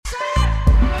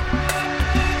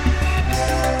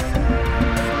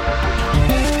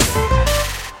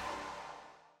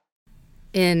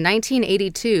In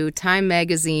 1982, Time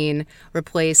magazine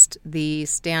replaced the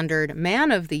standard Man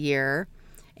of the Year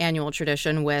annual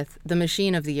tradition with the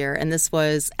Machine of the Year. And this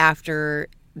was after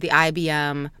the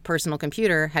IBM personal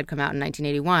computer had come out in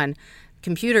 1981.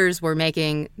 Computers were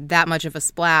making that much of a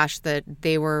splash that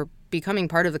they were becoming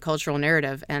part of the cultural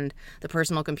narrative. And the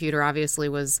personal computer obviously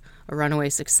was a runaway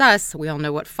success. We all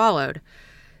know what followed.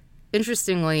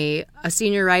 Interestingly, a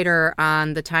senior writer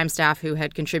on the Time staff who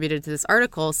had contributed to this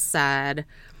article said,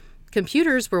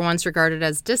 computers were once regarded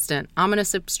as distant,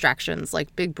 ominous abstractions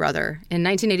like Big Brother. In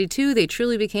 1982, they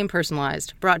truly became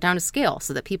personalized, brought down to scale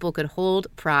so that people could hold,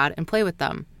 prod, and play with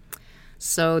them.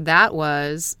 So that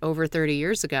was over 30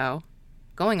 years ago,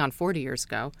 going on 40 years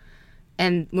ago.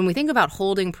 And when we think about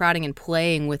holding, prodding, and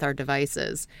playing with our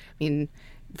devices, I mean,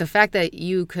 the fact that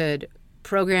you could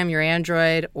program your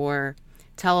Android or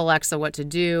tell Alexa what to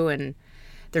do, and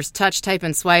there's touch, type,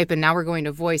 and swipe, and now we're going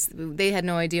to voice. They had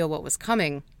no idea what was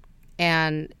coming.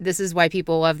 And this is why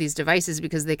people love these devices,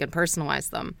 because they can personalize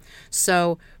them.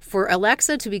 So for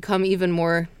Alexa to become even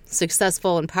more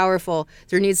successful and powerful,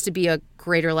 there needs to be a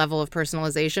greater level of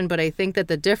personalization. But I think that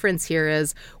the difference here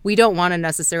is we don't want to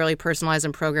necessarily personalize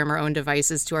and program our own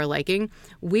devices to our liking.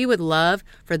 We would love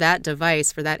for that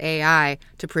device, for that AI,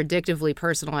 to predictively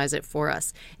personalize it for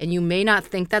us. And you may not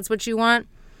think that's what you want,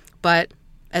 but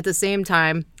at the same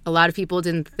time, a lot of people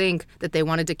didn't think that they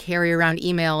wanted to carry around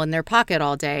email in their pocket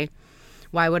all day.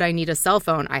 Why would I need a cell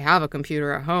phone? I have a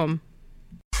computer at home.